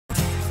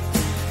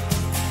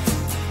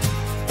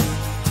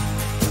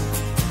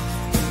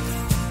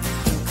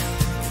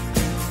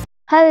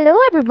Hello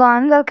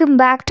everyone, welcome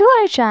back to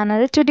our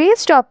channel.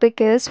 Today's topic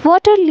is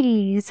water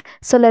lilies.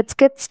 So let's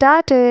get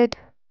started.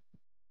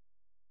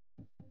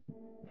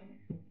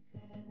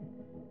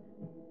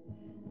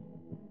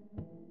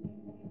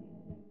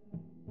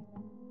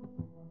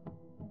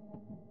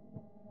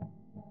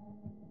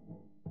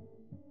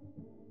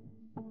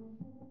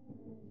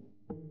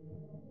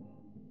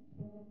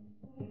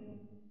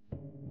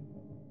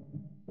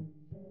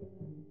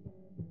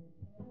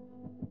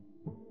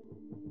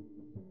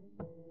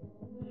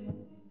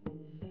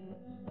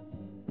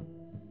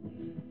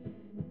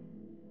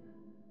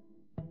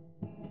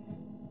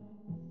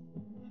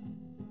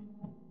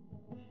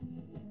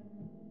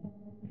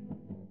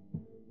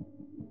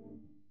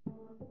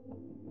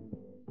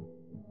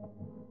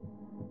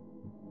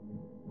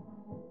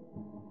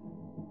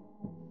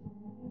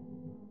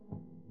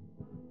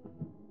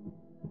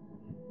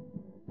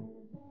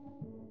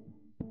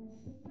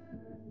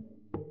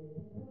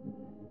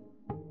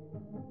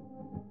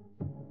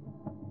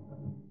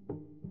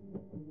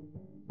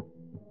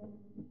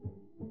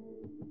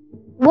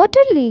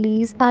 Water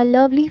lilies are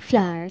lovely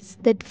flowers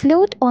that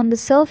float on the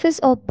surface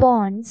of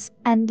ponds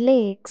and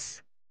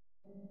lakes.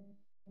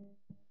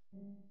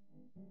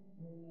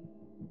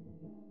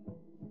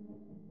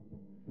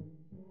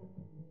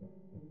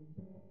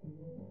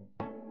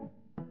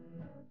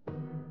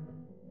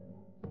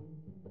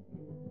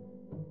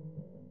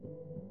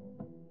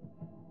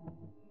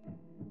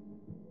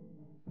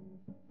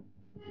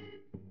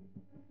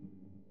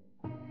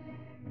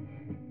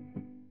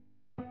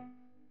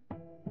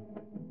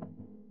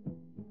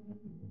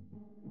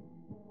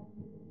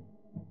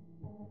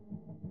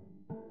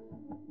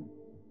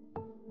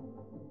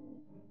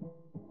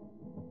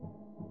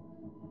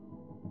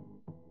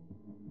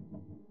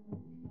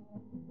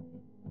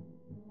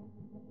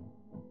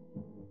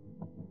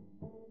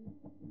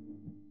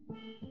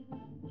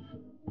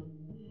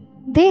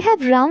 They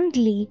have round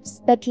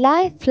leaves that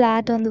lie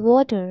flat on the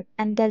water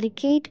and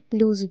delicate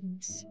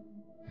blossoms.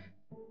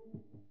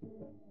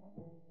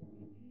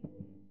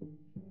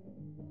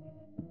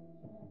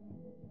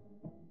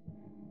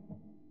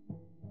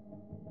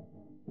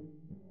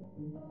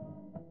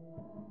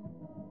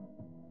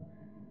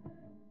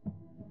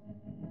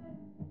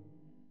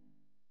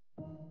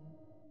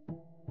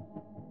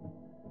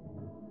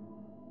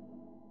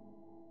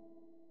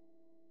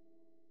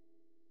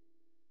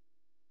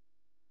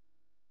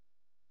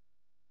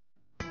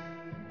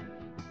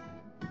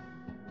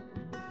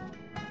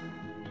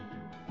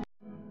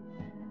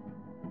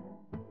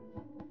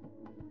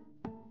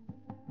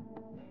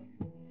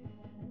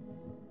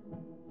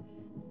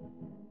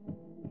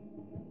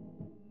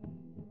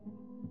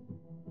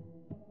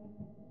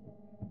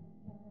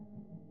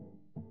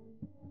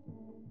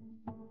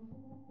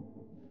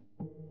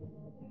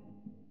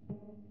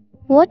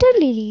 Water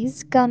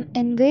lilies come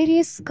in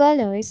various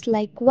colors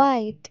like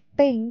white,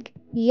 pink,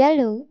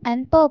 yellow,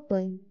 and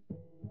purple.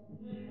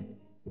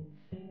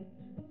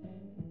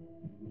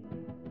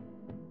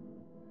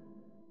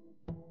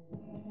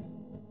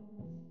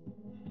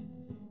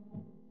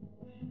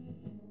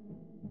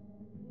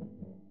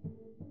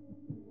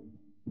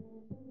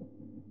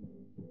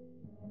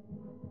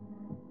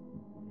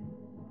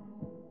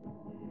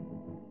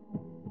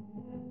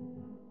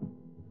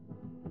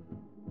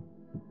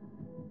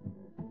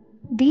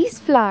 These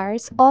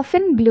flowers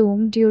often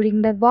bloom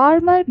during the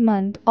warmer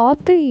month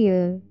of the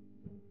year.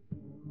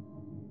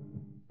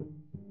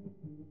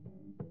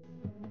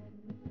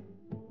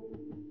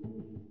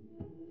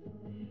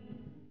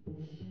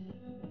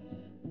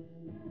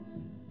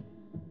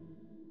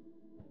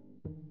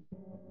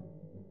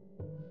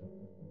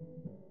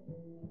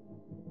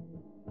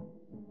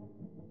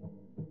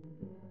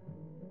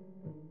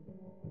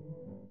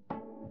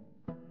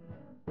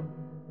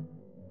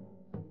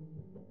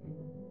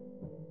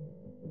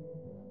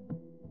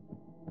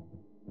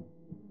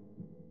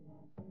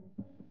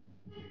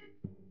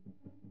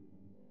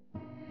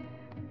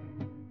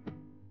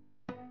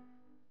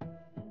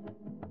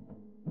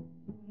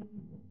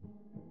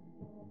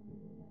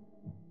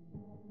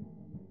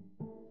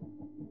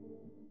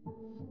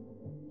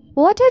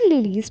 Water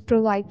lilies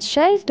provide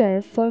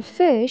shelter for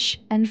fish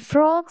and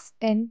frogs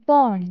in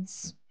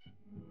ponds.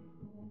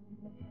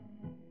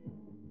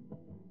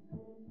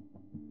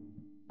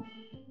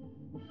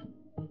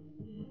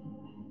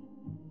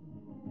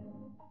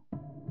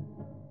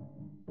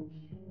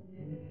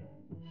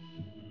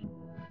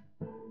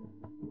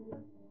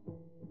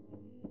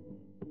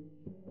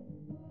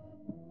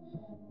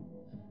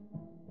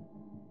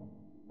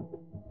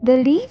 The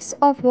leaves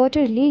of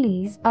water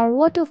lilies are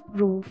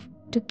waterproof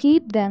to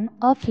keep them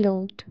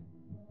afloat.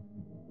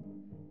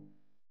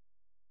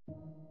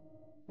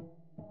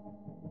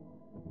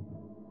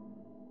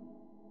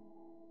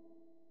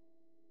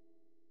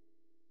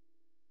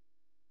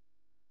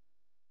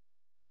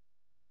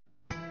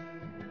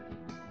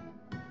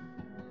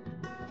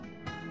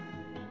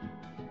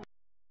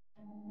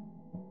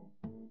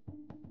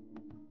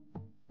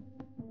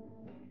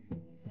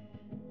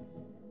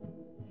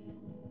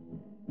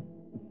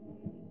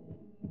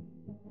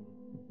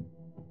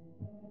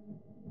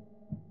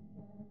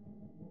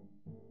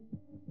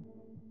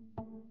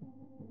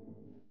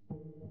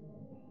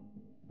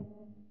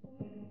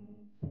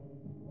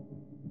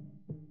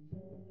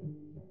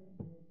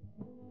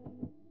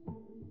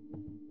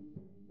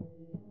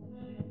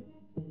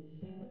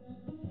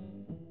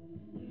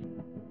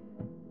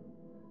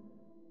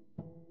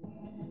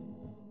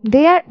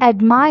 They are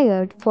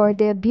admired for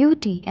their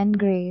beauty and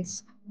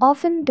grace,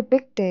 often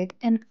depicted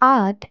in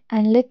art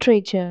and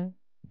literature.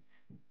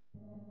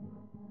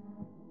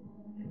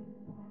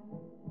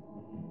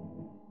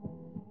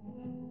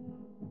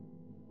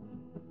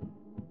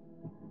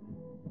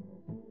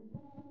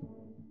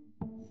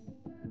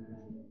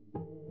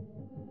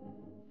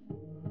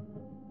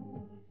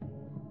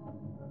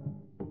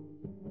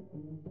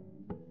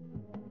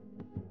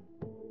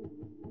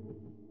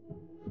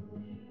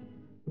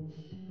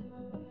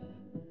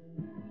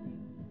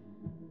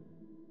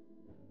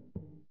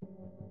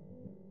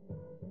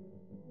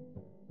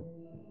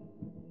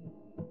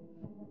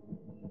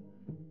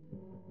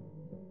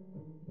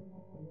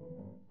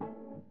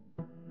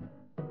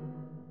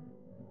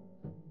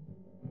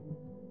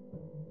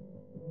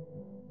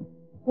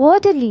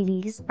 Water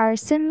lilies are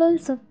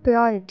symbols of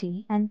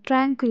purity and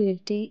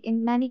tranquility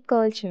in many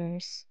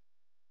cultures.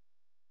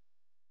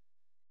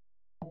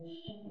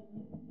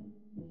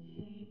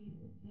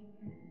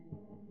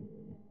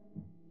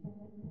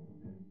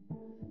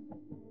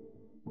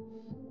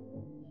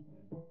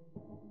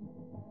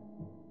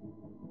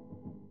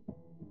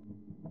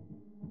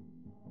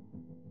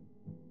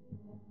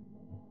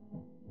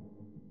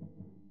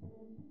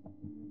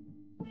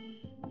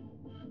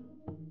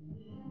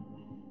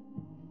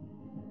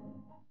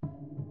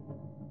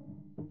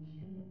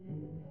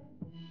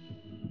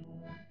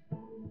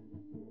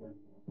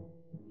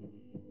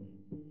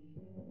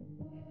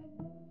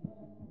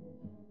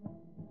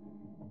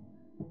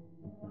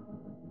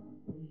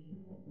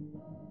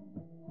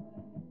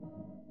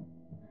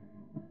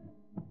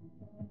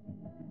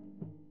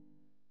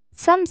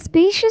 Some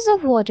species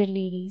of water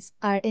lilies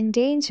are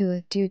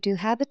endangered due to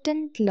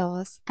habitat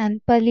loss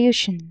and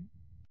pollution.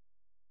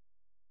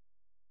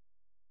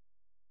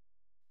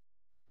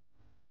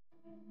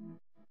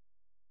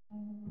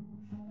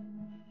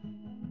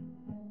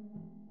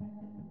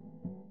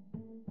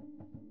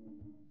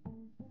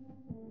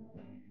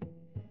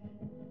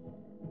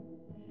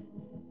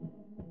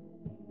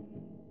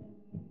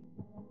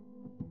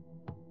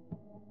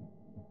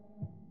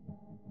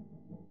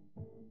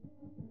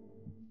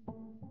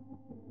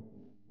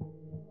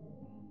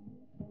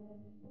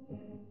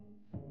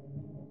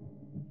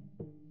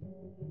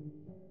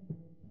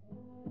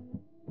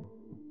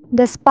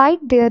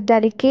 Despite their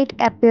delicate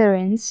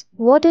appearance,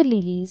 water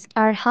lilies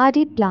are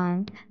hardy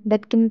plants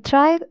that can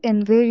thrive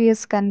in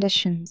various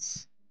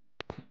conditions.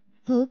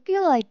 Hope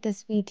you like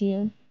this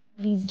video.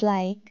 Please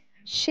like,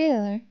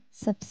 share,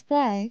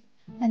 subscribe,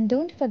 and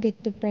don't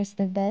forget to press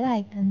the bell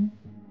icon.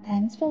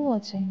 Thanks for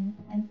watching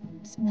and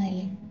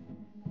smiling.